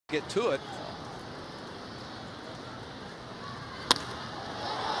Get to it.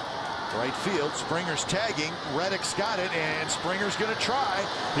 Right field, Springer's tagging. Reddick's got it, and Springer's going to try.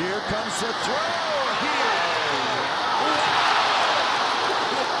 Here comes the throw.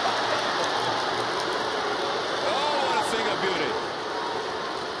 Oh, what a thing of beauty.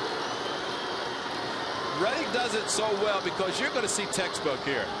 Reddick does it so well because you're going to see textbook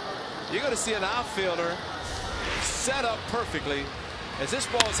here. You're going to see an outfielder set up perfectly. As this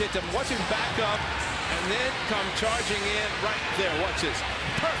ball is hit him, watch him back up and then come charging in right there. Watch this.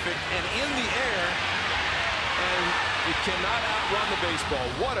 Perfect and in the air. And you cannot outrun the baseball.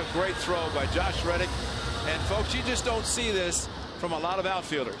 What a great throw by Josh Reddick. And folks, you just don't see this from a lot of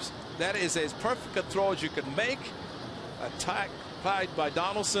outfielders. That is as perfect a throw as you could make. Attack tied by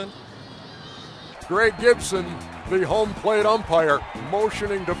Donaldson. Greg Gibson, the home plate umpire,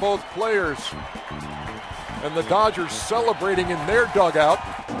 motioning to both players. And the Dodgers celebrating in their dugout.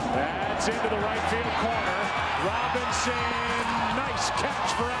 That's into the right field corner. Robinson, nice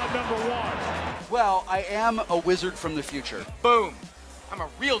catch for out number one. Well, I am a wizard from the future. Boom. I'm a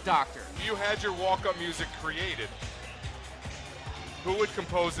real doctor. If you had your walk-up music created, who would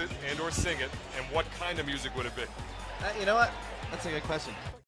compose it and or sing it, and what kind of music would it be? You know what? That's a good question.